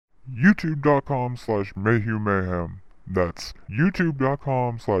youtube.com/mayhewmayhem. That's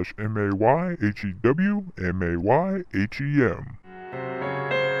youtube.com/mayhewmayhem.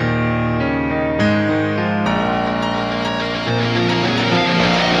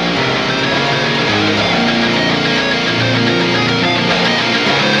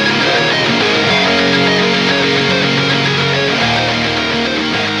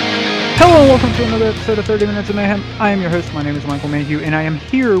 Hello and welcome to another episode of 30 Minutes of Mayhem. I am your host, my name is Michael Mayhew, and I am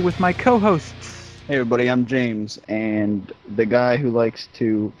here with my co-hosts. Hey everybody, I'm James, and the guy who likes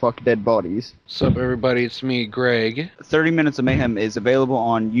to fuck dead bodies. What's up everybody, it's me, Greg. 30 Minutes of Mayhem is available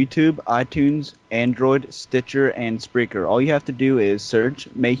on YouTube, iTunes, Android, Stitcher, and Spreaker. All you have to do is search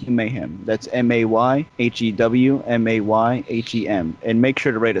Mayhew Mayhem. That's MAYHEWMAYHEM. And make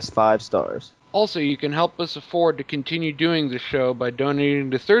sure to rate us 5 stars. Also, you can help us afford to continue doing the show by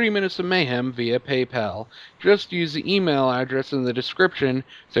donating to 30 Minutes of Mayhem via PayPal. Just use the email address in the description,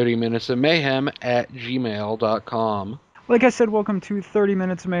 30minutesofmayhem@gmail.com. Like I said, welcome to 30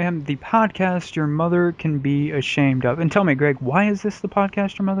 Minutes of Mayhem, the podcast your mother can be ashamed of. And tell me, Greg, why is this the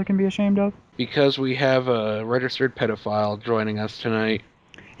podcast your mother can be ashamed of? Because we have a registered pedophile joining us tonight.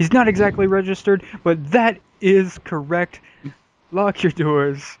 He's not exactly registered, but that is correct. Lock your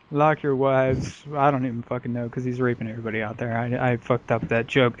doors, lock your wives. I don't even fucking know because he's raping everybody out there. I fucked up that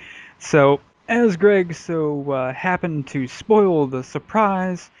joke. So, as Greg happened to spoil the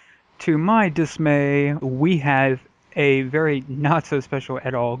surprise, to my dismay, we have a very not so special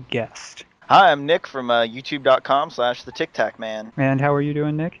at all guest. Hi, I'm Nick from youtube.com/thetictacman. And how are you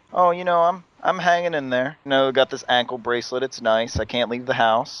doing, Nick? Oh, I'm hanging in there. Got this ankle bracelet. It's nice. I can't leave the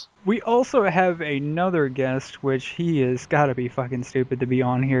house. We also have another guest, which he has got to be fucking stupid to be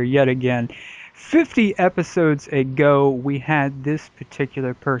on here yet again. 50 episodes ago, we had this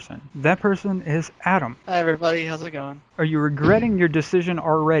particular person. That person is Adam. Hi everybody, how's it going? Are you regretting your decision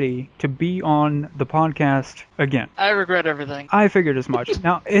already to be on the podcast again? I regret everything. I figured as much.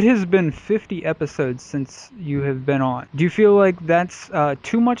 Now, it has been 50 episodes since you have been on. Do you feel like that's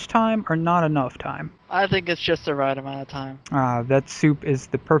too much time or not enough time? I think it's just the right amount of time. That soup is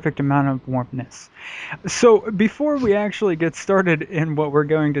the perfect amount of warmness. So, before we actually get started in what we're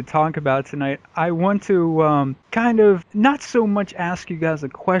going to talk about tonight, I want to kind of not so much ask you guys a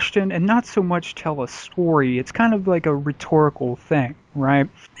question and not so much tell a story. It's kind of like a rhetorical thing, right?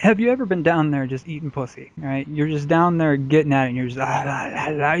 Have you ever been down there just eating pussy, right? You're just down there getting at it and you're just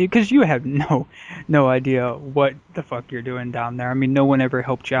because you have no idea what the fuck you're doing down there. I mean, no one ever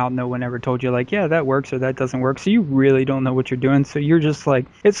helped you out. No one ever told you like, yeah, that works or that doesn't work. So you really don't know what you're doing. So you're just like,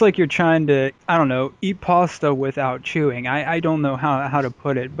 it's like you're trying to, I don't know, eat pasta without chewing. I don't know how to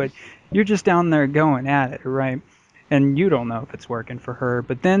put it, but you're just down there going at it, right? And you don't know if it's working for her.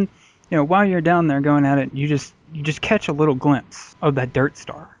 But then, while you're down there going at it, you just catch a little glimpse of that dirt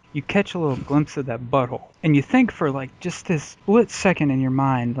star. You catch a little glimpse of that butthole. And you think for like just this split second in your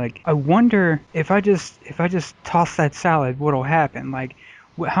mind, like, I wonder if I just toss that salad, what'll happen? Like,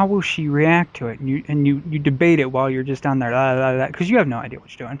 how will she react to it? And you debate it while you're just down there, because you have no idea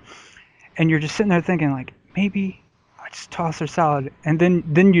what you're doing. And you're just sitting there thinking like, maybe I just toss her salad. And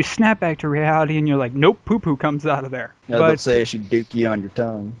then you snap back to reality and you're like, nope, poo-poo comes out of there. I was about to say, she duke you on your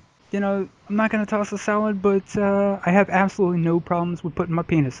tongue. I'm not going to toss a salad, but I have absolutely no problems with putting my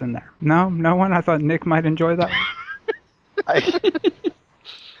penis in there. No one? I thought Nick might enjoy that.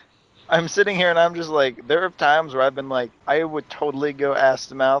 I'm sitting here and I'm just like, there are times where I've been like, I would totally go ass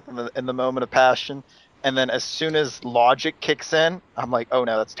to mouth in the moment of passion. And then as soon as logic kicks in, I'm like, oh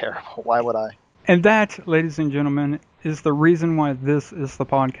no, that's terrible. Why would I? And that, ladies and gentlemen, is the reason why this is the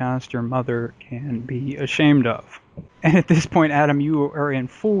podcast your mother can be ashamed of. And at this point, Adam, you are in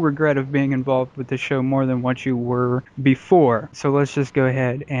full regret of being involved with the show more than what you were before. So let's just go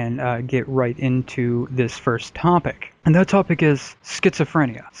ahead and get right into this first topic. And that topic is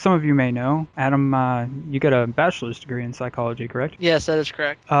schizophrenia. Some of you may know, Adam, you got a bachelor's degree in psychology, correct? Yes, that is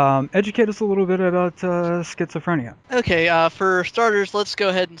correct. Educate us a little bit about schizophrenia. Okay, for starters, let's go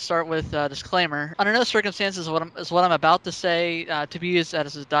ahead and start with disclaimer. Under no circumstances is what I'm about to say to be used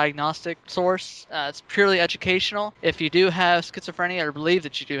as a diagnostic source. It's purely educational. If you do have schizophrenia or believe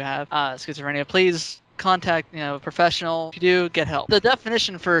that you do have schizophrenia, please contact a professional. If you do, get help. The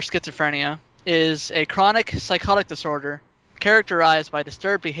definition for schizophrenia is a chronic psychotic disorder characterized by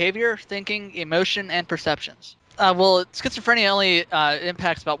disturbed behavior, thinking, emotion, and perceptions. Schizophrenia only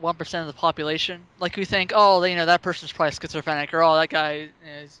impacts about 1% of the population. Like we think, that person's probably schizophrenic, or that guy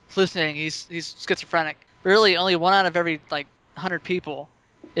is hallucinating, he's schizophrenic. Really, only 1 out of every 100 people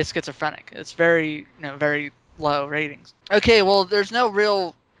is schizophrenic. It's very low ratings. Okay, well, there's no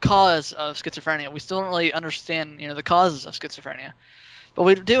real cause of schizophrenia. We still don't really understand, the causes of schizophrenia. But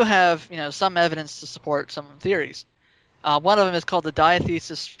we do have, some evidence to support some theories. One of them is called the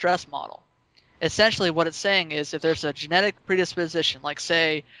diathesis stress model. Essentially, what it's saying is if there's a genetic predisposition, like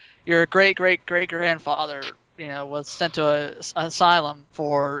say your great-great-great-grandfather, was sent to an asylum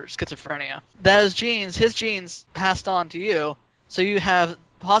for schizophrenia, his genes passed on to you, so you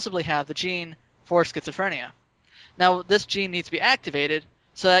possibly have the gene for schizophrenia. Now, this gene needs to be activated,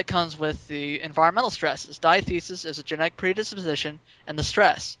 so that comes with the environmental stresses. Diathesis is a genetic predisposition and the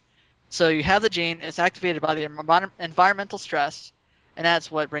stress. So you have the gene, it's activated by the environmental stress, and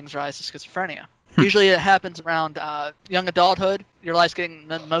that's what brings rise to schizophrenia. Usually it happens around young adulthood. Your life's getting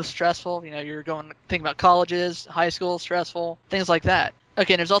the most stressful. You're thinking about colleges, high school, stressful, things like that.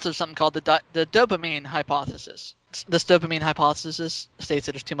 Okay, and there's also something called the dopamine hypothesis. This dopamine hypothesis states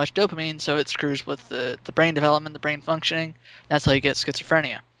that there's too much dopamine, so it screws with the brain development, the brain functioning. That's how you get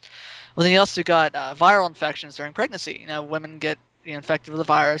schizophrenia. Well, then you also got viral infections during pregnancy. Women get infected with a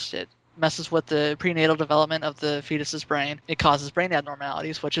virus. It messes with the prenatal development of the fetus's brain. It causes brain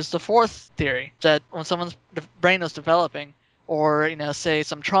abnormalities, which is the fourth theory, that when someone's brain is developing, or say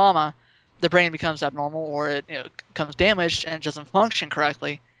some trauma, the brain becomes abnormal, or it becomes damaged and it doesn't function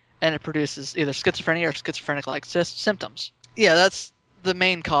correctly, and it produces either schizophrenia or schizophrenic-like symptoms. Yeah, that's the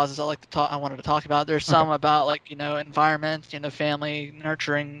main causes I wanted to talk about. There's some about environment, family,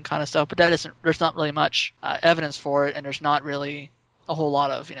 nurturing kind of stuff, but there's not really much evidence for it, and there's not really a whole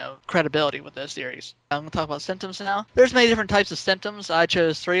lot of credibility with those theories. I'm going to talk about symptoms now. There's many different types of symptoms. I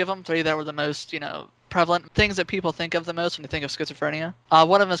chose three that were the most prevalent things that people think of the most when they think of schizophrenia.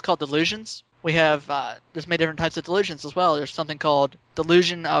 One of them is called delusions. We have there's many different types of delusions as well. There's something called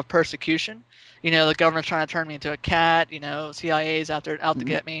delusion of persecution. The government's trying to turn me into a cat. CIA's out to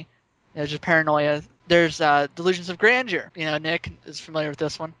get me. Just paranoia. There's delusions of grandeur. Nick is familiar with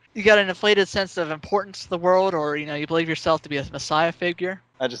this one. You got an inflated sense of importance to the world, or you believe yourself to be a messiah figure.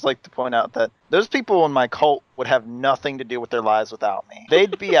 I just like to point out that those people in my cult would have nothing to do with their lives without me.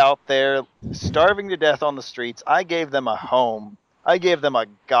 They'd be out there starving to death on the streets. I gave them a home. I gave them a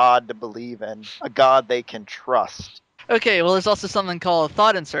God to believe in, a God they can trust. Okay, well, there's also something called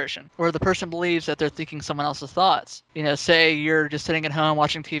thought insertion, where the person believes that they're thinking someone else's thoughts. Say you're just sitting at home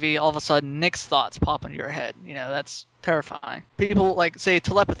watching TV, all of a sudden Nick's thoughts pop into your head. That's terrifying. People say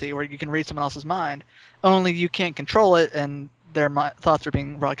telepathy, where you can read someone else's mind, only you can't control it, and their thoughts are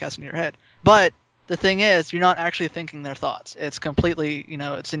being broadcast into your head. But the thing is, you're not actually thinking their thoughts. It's completely,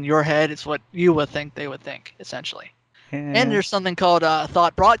 it's in your head. It's what you would think they would think, essentially. And there's something called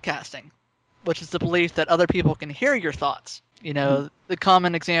thought broadcasting, which is the belief that other people can hear your thoughts. The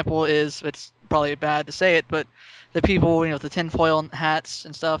common example is, it's probably bad to say it, but the people, with the tinfoil hats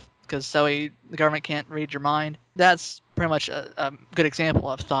and stuff, because the government can't read your mind. That's pretty much a good example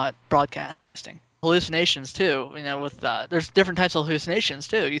of thought broadcasting. Hallucinations too, there's different types of hallucinations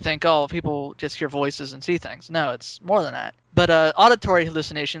too. You think, people just hear voices and see things. No, it's more than that. But auditory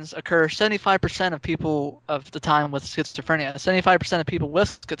hallucinations occur 75% of people of the time with schizophrenia. 75% of people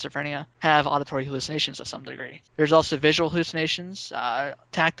with schizophrenia have auditory hallucinations of some degree. There's also visual hallucinations,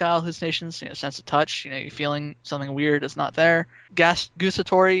 tactile hallucinations, sense of touch, you're feeling something weird is not there.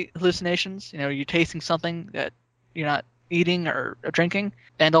 Gustatory hallucinations, you're tasting something that you're not eating or drinking.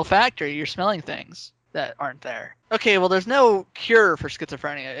 And olfactory, you're smelling things that aren't there. Okay, well, there's no cure for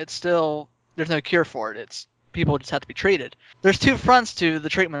schizophrenia. There's no cure for it. People just have to be treated. There's two fronts to the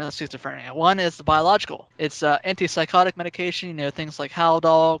treatment of schizophrenia. One is the biological. It's antipsychotic medication, things like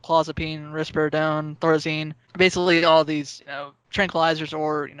Haldol, clozapine, risperidone, thorazine. Basically all these, tranquilizers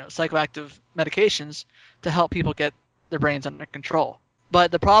or, psychoactive medications to help people get their brains under control. But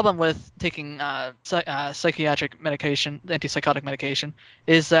the problem with taking psychiatric medication, antipsychotic medication,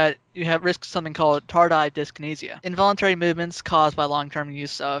 is that you have risk of something called tardive dyskinesia, involuntary movements caused by long-term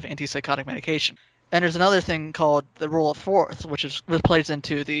use of antipsychotic medication. And there's another thing called the rule of fourth, which plays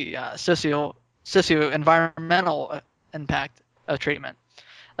into the socio-environmental impact of treatment.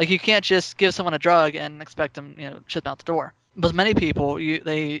 You can't just give someone a drug and expect them, shut them out the door. But many people,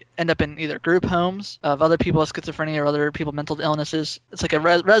 they end up in either group homes of other people with schizophrenia or other people with mental illnesses. It's like a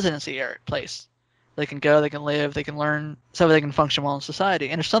residency place. They can go, they can live, they can learn, so they can function well in society.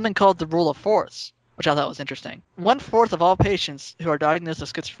 And there's something called the rule of fourths, which I thought was interesting. 1/4 of all patients who are diagnosed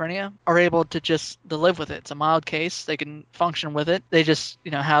with schizophrenia are able to live with it. It's a mild case. They can function with it. They just,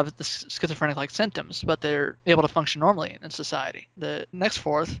 have the schizophrenic-like symptoms, but they're able to function normally in society. The next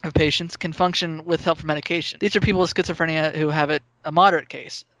fourth of patients can function with help from medication. These are people with schizophrenia who have it a moderate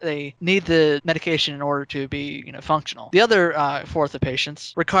case. They need the medication in order to be, functional. The other fourth of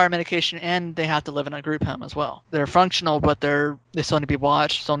patients require medication, and they have to live in a group home as well. They're functional, but they still need to be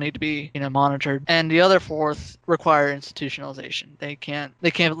watched, still need to be, monitored. And the other fourth require institutionalization. They can't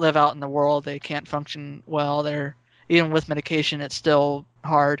live out in the world. They can't function well. Even with medication, it's still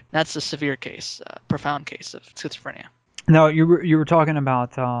hard. That's a severe case, profound case of schizophrenia. Now, you were talking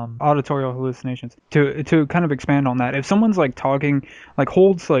about auditorial hallucinations. To kind of expand on that, if someone's like talking, like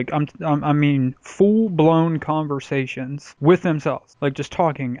holds like I mean full blown conversations with themselves, like just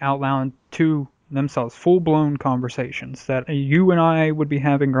talking out loud to themselves, full blown conversations that you and I would be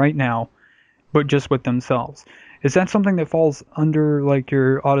having right now, but just with themselves. Is that something that falls under like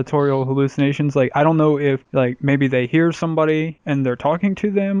your auditorial hallucinations? Like, I don't know if like maybe they hear somebody and they're talking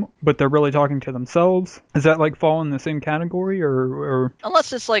to them, but they're really talking to themselves. Does that like fall in the same category or?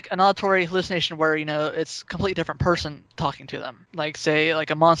 Unless it's like an auditory hallucination where, it's a completely different person talking to them. Like say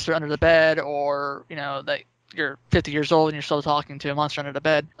like a monster under the bed, or, that you're 50 years old and you're still talking to a monster under the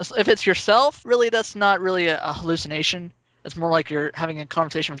bed. If it's yourself, really, that's not really a hallucination. It's more like you're having a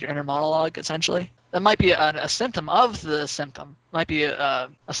conversation with your inner monologue, essentially. That might be a symptom of the symptom. Might be a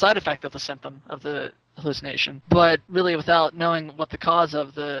side effect of the symptom of the hallucination. But really, without knowing what the cause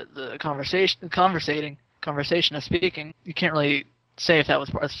of the conversation of speaking, you can't really say if that was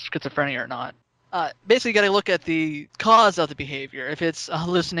schizophrenia or not. Basically, you got to look at the cause of the behavior. If it's a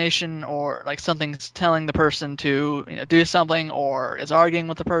hallucination, or like something's telling the person to do something, or is arguing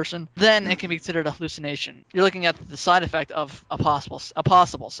with the person, then it can be considered a hallucination. You're looking at the side effect of a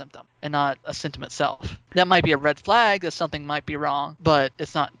possible symptom, and not a symptom itself. That might be a red flag that something might be wrong, but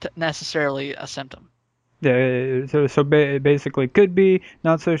it's not necessarily a symptom. Yeah, so basically could be,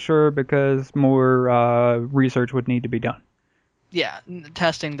 not so sure, because more research would need to be done. Yeah,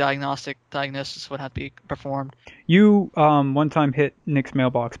 testing, diagnosis would have to be performed. You one time hit Nick's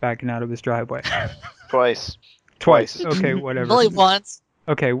mailbox backing out of his driveway. Twice. Okay, whatever. Only once.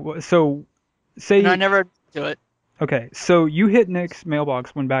 Okay, so say... No, I never do it. Okay, so you hit Nick's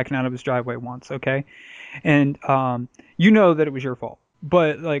mailbox when backing out of his driveway once, okay? And you know that it was your fault.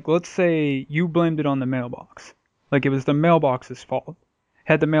 But, like, let's say you blamed it on the mailbox. Like, it was the mailbox's fault.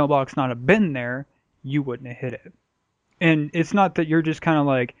 Had the mailbox not have been there, you wouldn't have hit it. And it's not that you're just kind of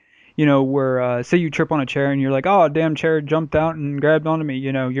like, where, say you trip on a chair and you're like, oh, damn, chair jumped out and grabbed onto me.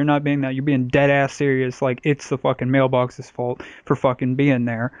 You're not being that. You're being dead ass serious. Like, it's the fucking mailbox's fault for fucking being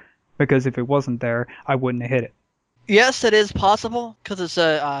there. Because if it wasn't there, I wouldn't have hit it. Yes, it is possible, because it's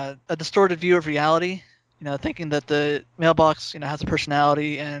a distorted view of reality. Thinking that the mailbox, has a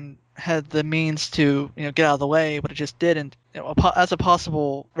personality and had the means to, get out of the way, but it just didn't. That's a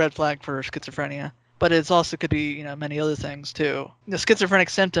possible red flag for schizophrenia. But it also could be, many other things too. The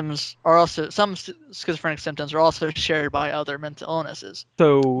schizophrenic symptoms are also, some schizophrenic symptoms are also shared by other mental illnesses.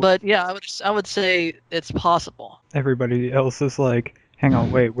 But yeah, I would say it's possible. Everybody else is like, hang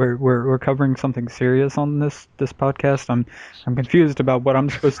on, wait, we're covering something serious on this podcast. I'm confused about what I'm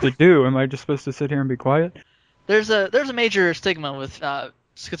supposed to do. Am I just supposed to sit here and be quiet? There's a major stigma with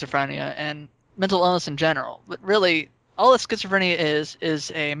schizophrenia and mental illness in general. But really, all that schizophrenia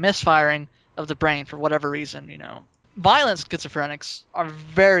is a misfiring of the brain for whatever reason. Violent schizophrenics are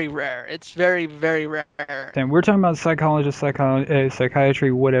very rare. It's very, very rare. And we're talking about psychologists,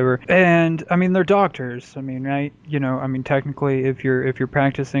 psychiatry, whatever. And I mean, they're doctors. I mean, right? Technically, if you're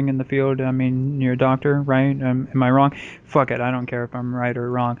practicing in the field, you're a doctor, right? Am I wrong? Fuck it, I don't care if I'm right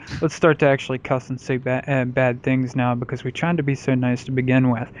or wrong. Let's start to actually cuss and say bad things now, because we tried to be so nice to begin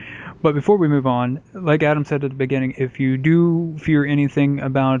with. But before we move on, like Adam said at the beginning, if you do fear anything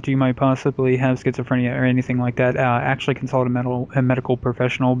about you might possibly have schizophrenia or anything like that, actually consult a medical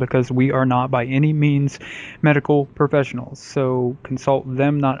professional, because we are not by any means medical professionals. So consult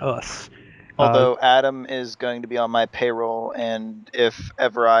them, not us. Although Adam is going to be on my payroll, and if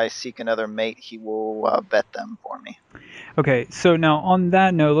ever I seek another mate, he will vet them for me. Okay, so now on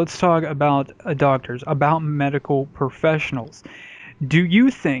that note, let's talk about doctors, about medical professionals. Do you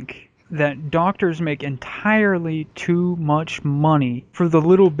think that doctors make entirely too much money for the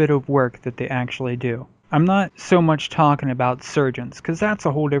little bit of work that they actually do? I'm not so much talking about surgeons, because that's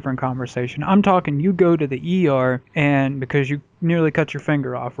a whole different conversation. I'm talking you go to the ER, and because you nearly cut your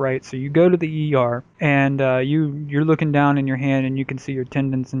finger off, right? So you go to the ER, and you're looking down in your hand, and you can see your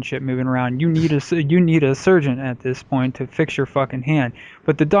tendons and shit moving around. You need a surgeon at this point to fix your fucking hand.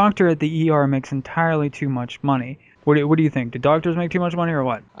 But the doctor at the ER makes entirely too much money. What do you think? Do doctors make too much money or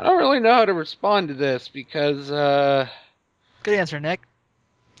what? I don't really know how to respond to this, because good answer, Nick.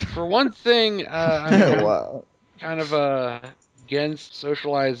 For one thing, I'm Wow. kind of against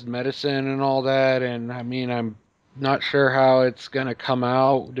socialized medicine and all that, and I'm not sure how it's gonna come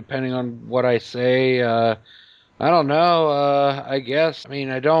out, depending on what I say. I don't know. I guess. I mean,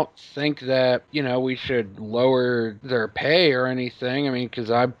 I don't think that, we should lower their pay or anything. I mean, because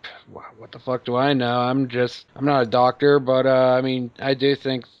what the fuck do I know? I'm not a doctor, but, I mean, I do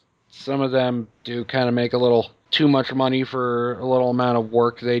think some of them do kind of make a little too much money for a little amount of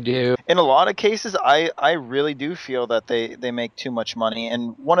work they do. In a lot of cases, I really do feel that they make too much money,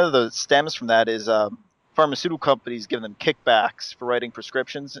 and one of the stems from that is pharmaceutical companies give them kickbacks for writing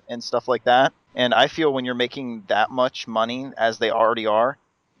prescriptions and stuff like that. And I feel when you're making that much money, as they already are,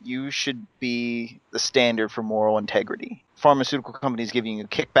 you should be the standard for moral integrity. Pharmaceutical companies giving you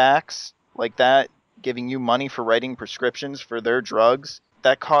kickbacks like that, giving you money for writing prescriptions for their drugs,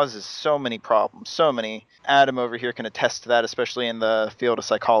 that causes so many problems. So many. Adam over here can attest to that, especially in the field of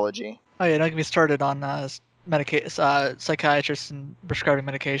psychology. Oh yeah, don't get me started on psychiatrists and prescribing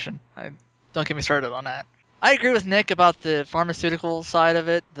medication. Don't get me started on that. I agree with Nick about the pharmaceutical side of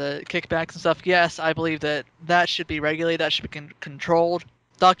it, the kickbacks and stuff. Yes, I believe that should be regulated, that should be controlled.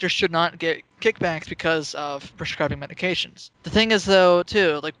 Doctors should not get kickbacks because of prescribing medications. The thing is, though,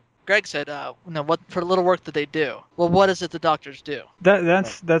 too, like Greg said, what for the little work that they do. Well, what is it the doctors do?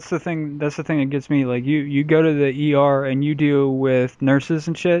 That's the thing. That's the thing that gets me. Like you go to the ER and you deal with nurses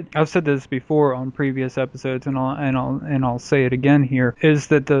and shit. I've said this before on previous episodes, and I'll say it again here. Is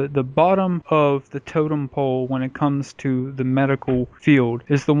that the bottom of the totem pole when it comes to the medical field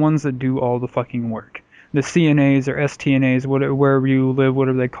is the ones that do all the fucking work. The CNAs or STNAs, wherever you live,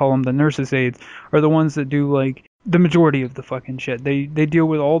 whatever they call them, the nurses' aides, are the ones that do like the majority of the fucking shit. They deal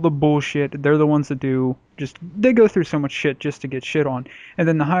with all the bullshit. They're the ones that they go through so much shit just to get shit on. And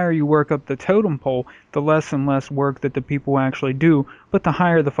then the higher you work up the totem pole, the less and less work that the people actually do, but the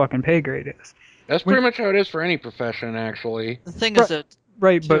higher the fucking pay grade is. That's pretty much how it is for any profession, actually. The thing is that...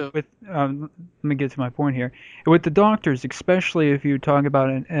 Right, but with let me get to my point here. With the doctors, especially if you talk about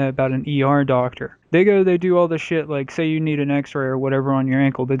an ER doctor, they do all the shit. Like, say you need an X-ray or whatever on your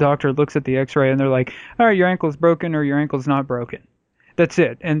ankle, the doctor looks at the X-ray and they're like, "All right, your ankle's broken or your ankle's not broken." That's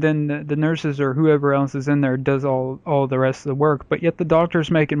it. And then the nurses or whoever else is in there does all the rest of the work. But yet the doctor's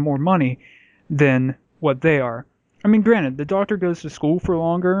making more money than what they are. I mean, granted, the doctor goes to school for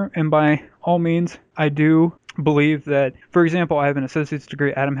longer, and by all means, I do believe that, for example, I have an associate's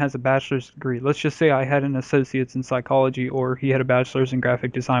degree, Adam has a bachelor's degree. Let's just say I had an associate's in psychology or he had a bachelor's in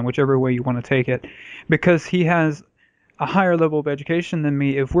graphic design, whichever way you want to take it. Because he has a higher level of education than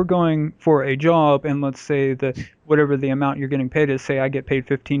me, if we're going for a job and let's say that whatever the amount you're getting paid is, say I get paid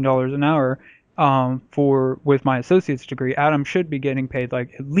 $15 an hour with my associate's degree, Adam should be getting paid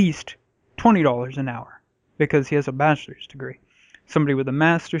like at least $20 an hour because he has a bachelor's degree. Somebody with a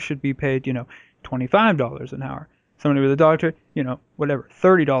master's should be paid, $25 an hour. Somebody with a doctorate, whatever,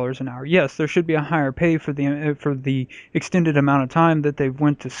 $30 an hour. Yes, there should be a higher pay for the extended amount of time that they've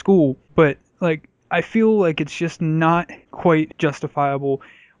went to school, but like I feel like it's just not quite justifiable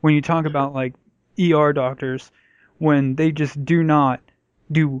when you talk about like ER doctors when they just do not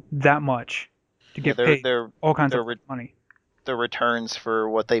do that much to get paid all kinds of money. The returns for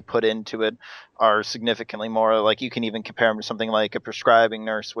what they put into it are significantly more. Like you can even compare them to something like a prescribing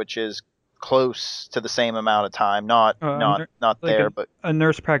nurse, which is close to the same amount of time, not like there, but a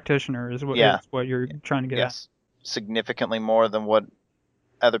nurse practitioner is what you're trying to get at. Significantly more than what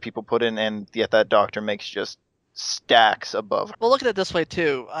other people put in, and yet that doctor makes just stacks above. Well, look at it this way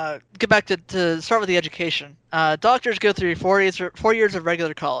too. Get back to start with the education. Doctors go through 4 years of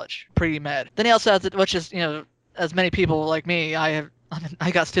regular college, pre-med. Then he also has which is as many people like me, I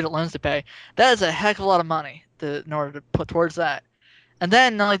got student loans to pay. That is a heck of a lot of money in order to put towards that. And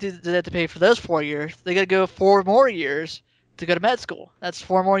then not only do they have to pay for those 4 years, they got to go 4 more years to go to med school. That's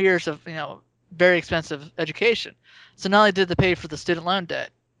 4 more years of very expensive education. So not only did they pay for the student loan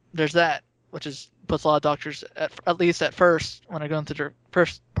debt, there's that, which puts a lot of doctors at least at first when they're going through their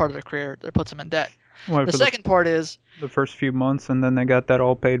first part of their career, that puts them in debt. The second part is the first few months, and then they got that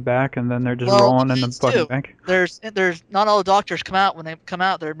all paid back, and then they're just rolling in the fucking bank. There's not all the doctors come out. When they come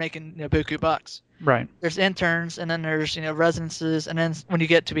out, they're making buku bucks. Right. There's interns, and then there's residences, and then when you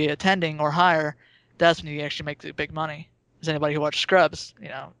get to be attending or higher, that's when you actually make the big money. Is anybody who watched Scrubs?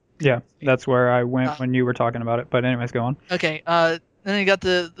 Yeah, that's where I went when you were talking about it. But anyways, go on. Okay. Then you got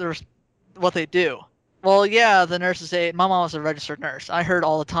the what they do. Well, yeah, the nurses say my mom was a registered nurse. I heard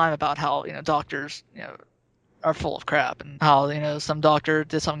all the time about how doctors are full of crap and how some doctor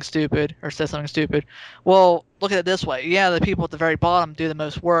did something stupid or said something stupid. Well, look at it this way. Yeah, the people at the very bottom do the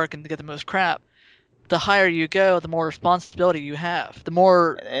most work and get the most crap. The higher you go, the more responsibility you have. The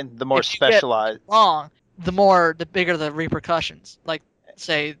more specialized. Wrong, the bigger the repercussions. Like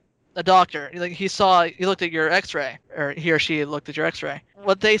say a doctor, like he looked at your X-ray, or he or she looked at your X-ray.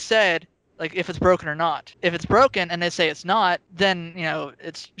 What they said, like if it's broken or not. If it's broken and they say it's not, then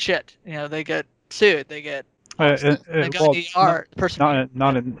it's shit. They get sued. They get they go well, to ER. The person.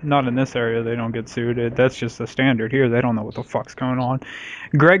 not in this area. They don't get sued. That's just the standard here. They don't know what the fuck's going on.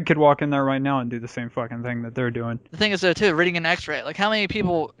 Greg could walk in there right now and do the same fucking thing that they're doing. The thing is though too, reading an X-ray. Like how many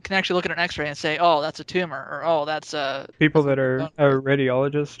people can actually look at an X-ray and say, oh, that's a tumor, or oh, that's a. People that are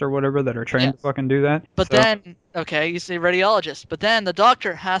radiologists or whatever that are trained to fucking do that. But then, okay, you say radiologist, but then the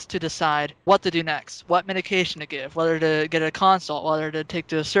doctor has to decide what to do next, what medication to give, whether to get a consult, whether to take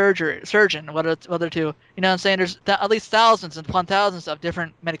to a surgeon, whether to, what I'm saying? There's at least thousands and upon thousands of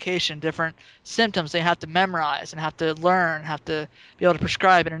different medication, different symptoms they have to memorize and have to learn, have to be able to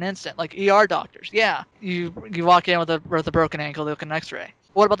prescribe in an instant. Like ER doctors, yeah, you walk in with a broken ankle, they look at an X-ray.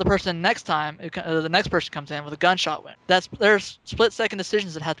 What about the person next time? The next person comes in with a gunshot wound. There's split-second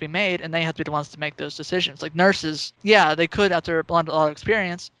decisions that have to be made, and they have to be the ones to make those decisions. Like nurses, yeah, they could after a lot of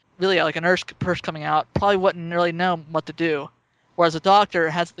experience. Really, like a nurse person coming out probably wouldn't really know what to do, whereas a doctor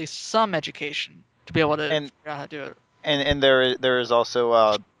has at least some education to be able to figure out how to do it. And there is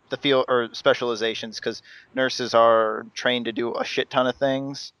also the field or specializations, because nurses are trained to do a shit ton of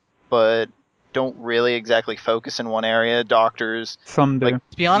things, but don't really exactly focus in one area. Doctors, some do. To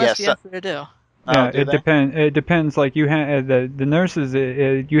be honest, yes, they do. Yeah, it depends. It depends. Like you have the nurses.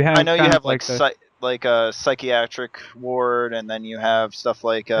 You have. I know you have like a psychiatric ward, and then you have stuff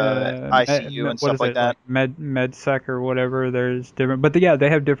like ICU and stuff like that. Like med sec or whatever. There's different, but they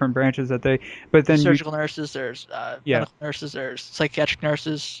have different branches that they. But then surgical nurses. There's medical nurses. There's psychiatric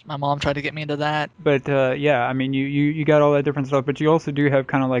nurses. My mom tried to get me into that. But I mean, you got all that different stuff. But you also do have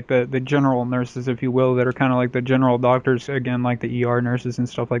kind of like the general nurses, if you will, that are kind of like the general doctors, again, like the ER nurses and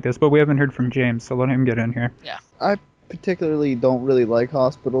stuff like this. But we haven't heard from James, so let him get in here. Yeah. I particularly don't really like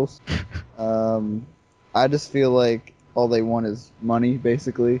hospitals. I just feel like all they want is money,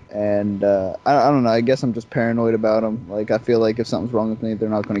 basically, and I don't know, I guess I'm just paranoid about them. Like, I feel like if something's wrong with me, they're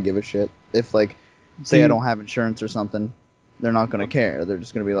not going to give a shit. If, like, say I don't have insurance or something, they're not going to care. They're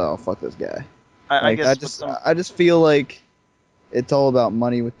just going to be like, oh, fuck this guy. I just feel like it's all about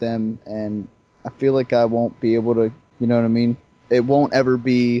money with them, and I feel like I won't be able to, you know what I mean? It won't ever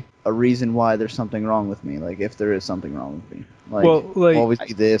be a reason why there's something wrong with me. Like, if there is something wrong with me, like, always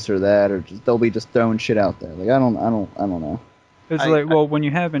be this or that, or they'll be just throwing shit out there. Like, I don't know. It's when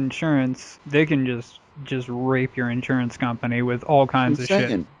you have insurance, they can just rape your insurance company with all kinds of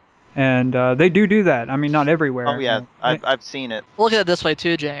shit. And they do that. I mean, not everywhere. Oh yeah, I've seen it. Look at it this way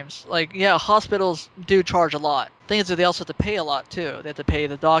too, James. Like, yeah, hospitals do charge a lot. Thing is, they also have to pay a lot too. They have to pay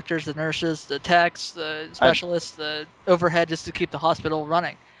the doctors, the nurses, the techs, the specialists, the overhead just to keep the hospital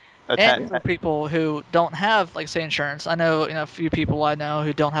running. And for people who don't have, like, say, insurance, I know a few people I know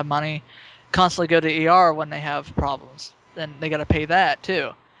who don't have money, constantly go to ER when they have problems, and they got to pay that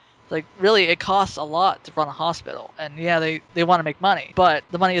too. Like, really, it costs a lot to run a hospital. And, yeah, they want to make money. But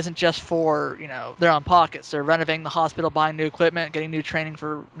the money isn't just for, their own pockets. They're renovating the hospital, buying new equipment, getting new training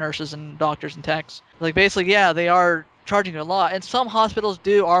for nurses and doctors and techs. Like, basically, yeah, they are charging a lot. And some hospitals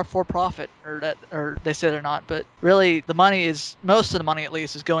are for profit, or they say they're not. But, really, most of the money, at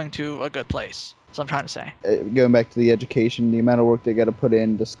least, is going to a good place. That's what I'm trying to say. Going back to the education, the amount of work they got to put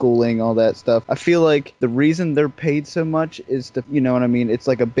in, the schooling, all that stuff. I feel like the reason they're paid so much is to, you know what I mean? It's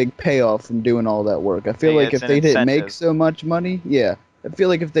like a big payoff from doing all that work. I feel like if they didn't make so much money, I feel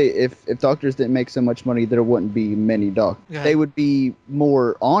like if doctors didn't make so much money, there wouldn't be many doctors. Yeah. They would be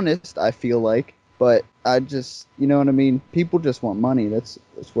more honest, I feel like. But I just, you know what I mean? People just want money. That's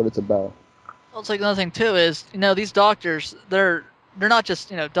what it's about. Well, it's like another thing too is, these doctors, they're not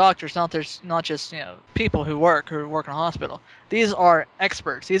just, doctors, not just, people who work in a hospital. These are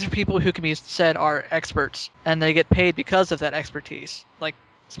experts. These are people who can be said are experts, and they get paid because of that expertise. Like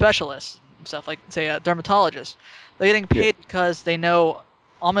specialists and stuff, like, say, a dermatologist. They're getting paid because they know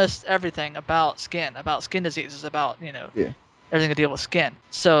almost everything about skin diseases, about, everything to deal with skin.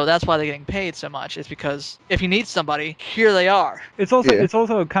 So that's why they're getting paid so much. Is because if you need somebody, here they are. It's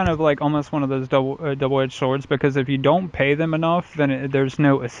also kind of like almost one of those double-edged swords, because if you don't pay them enough, then there's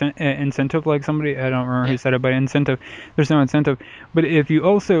no incentive. Like somebody, I don't remember who said it, but incentive. There's no incentive. But if you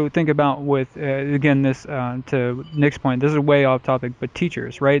also think about with again this to Nick's point, this is way off topic, but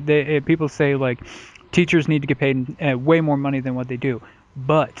teachers, right? People say like teachers need to get paid way more money than what they do,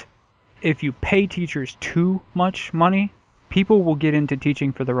 but if you pay teachers too much money, people will get into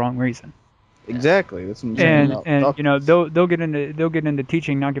teaching for the wrong reason. Exactly. That's what I'm saying. And they'll get into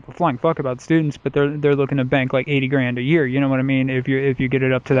teaching, not give a flying fuck about students, but they're looking to bank like $80,000 a year. You know what I mean? If you get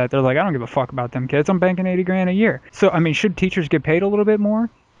it up to that, they're like, I don't give a fuck about them kids. I'm banking $80,000 a year. So I mean, should teachers get paid a little bit more?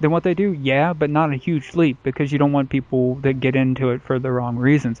 than what they do? Yeah, but not a huge leap, because you don't want people that get into it for the wrong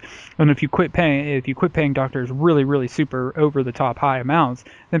reasons. And if you quit paying doctors really, really super over the top high amounts,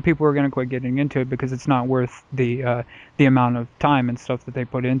 then people are going to quit getting into it because it's not worth the amount of time and stuff that they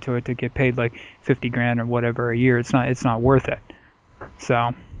put into it to get paid like 50 grand or whatever a year. It's not worth it.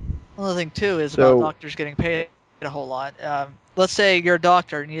 So Another thing too is So- about doctors getting paid a whole lot. Let's say you're a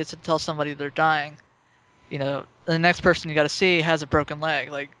doctor and you need to tell somebody they're dying. You know, the next person you got to see has a broken leg,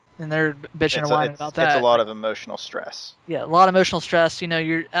 like, and they're bitching and whining about that. It's a lot of emotional stress. Yeah, a lot of emotional stress. You know,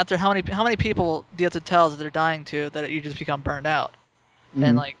 you're after how many people do you have to tell that they're dying to that you just become burned out?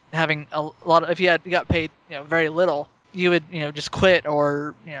 And like having a lot of, if you got paid, very little, you would, just quit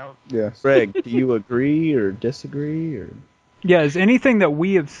or, Yes. Greg, do you agree or disagree or? yeah, is anything that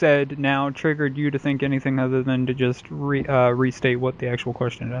we have said now triggered you to think anything other than to just restate what the actual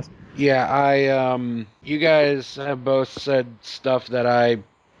question is? Yeah, you guys have both said stuff that I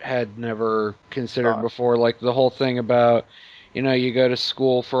had never considered before, like the whole thing about, you go to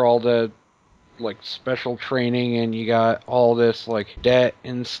school for all the, like, special training and you got all this, like, debt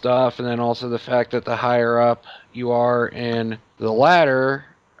and stuff, and then also the fact that the higher up you are in the ladder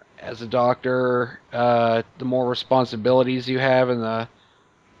as a doctor, the more responsibilities you have and the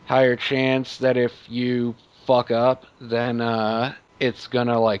higher chance that if you fuck up, then it's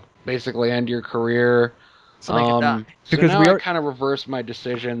gonna, like, basically end your career. somebody can die. So Because now we I are- kind of reversed my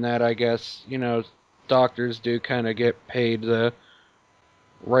decision that I guess, doctors do kind of get paid the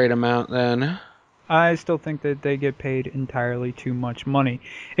right amount then. I still think that they get paid entirely too much money,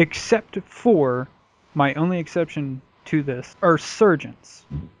 except for, my only exception to this are surgeons.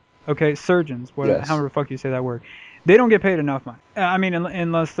 Okay, surgeons. Yes. However the fuck you say that word. They don't get paid enough money. I mean,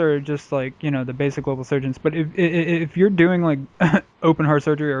 unless they're just like, the basic level surgeons. But if you're doing like open heart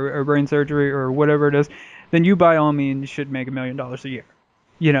surgery or brain surgery or whatever it is, then you by all means should make $1 million a year.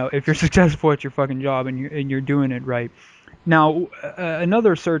 If you're successful at your fucking job and you're doing it right. Now,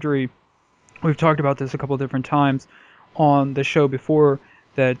 another surgery, we've talked about this a couple different times on the show before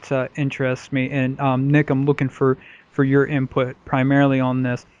that interests me. And Nick, I'm looking for your input primarily on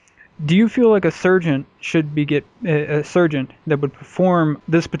this. Do you feel like a surgeon should a surgeon that would perform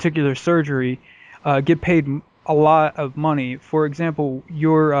this particular surgery get paid a lot of money? For example,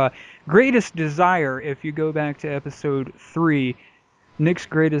 your greatest desire, if you go back to episode 3, Nick's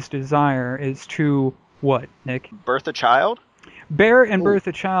greatest desire is to what, Nick? Birth a child? Bear and birth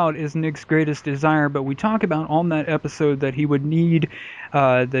a child is Nick's greatest desire, but we talk about on that episode that he would need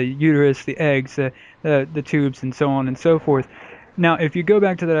the uterus, the eggs, the tubes, and so on and so forth. Now, if you go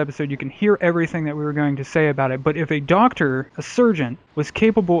back to that episode, you can hear everything that we were going to say about it. But if a doctor, a surgeon, was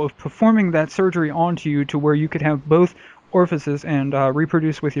capable of performing that surgery onto you to where you could have both orifices and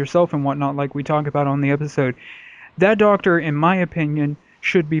reproduce with yourself and whatnot, like we talk about on the episode, that doctor, in my opinion,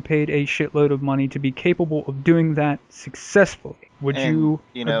 should be paid a shitload of money to be capable of doing that successfully. Would And,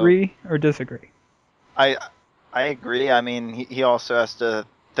 you agree or disagree? I agree. I mean, he also has to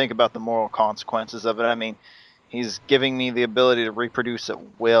think about the moral consequences of it. I mean, he's giving me the ability to reproduce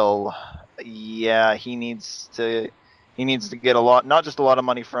at will. Yeah, he needs to get a lot, not just a lot of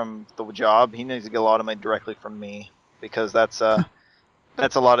money from the job. He needs to get a lot of money directly from me, because that's a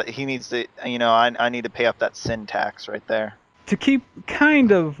lot of. He needs to. I need to pay up that sin tax right there. To keep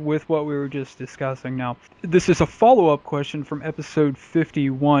kind of with what we were just discussing now, this is a follow-up question from episode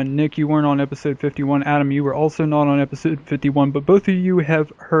 51. Nick, you weren't on episode 51. Adam, you were also not on episode 51, but both of you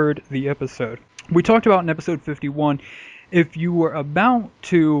have heard the episode. We talked about in episode 51, if you were about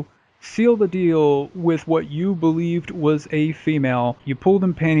to seal the deal with what you believed was a female, you pull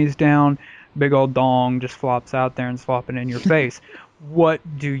them panties down, big old dong just flops out there and slop it in your face. What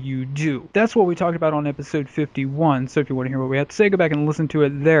do you do? That's what we talked about on episode 51, so if you want to hear what we had to say, go back and listen to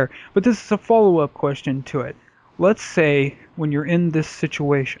it there. But this is a follow-up question to it. Let's say when you're in this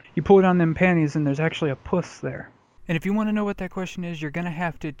situation, you pull down them panties and there's actually a puss there. And if you want to know what that question is, you're going to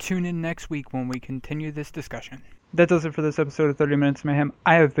have to tune in next week when we continue this discussion. That does it for this episode of 30 Minutes Mayhem.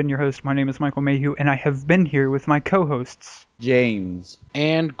 I have been your host. My name is Michael Mayhew, and I have been here with my co-hosts, James.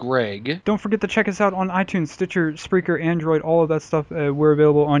 And Greg. Don't forget to check us out on iTunes, Stitcher, Spreaker, Android, all of that stuff. We're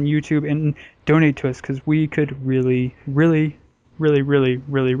available on YouTube, and donate to us because we could really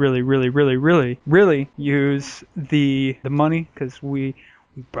use the money because we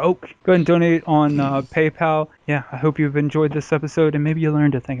broke. Go ahead and donate on PayPal. Yeah, I hope you've enjoyed this episode, and maybe you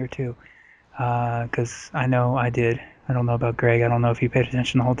learned a thing or two. Because I know I did. I don't know about Greg. I don't know if he paid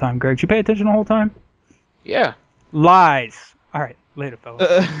attention the whole time. Greg, did you pay attention the whole time? Yeah. Lies. All right. Later, fellas.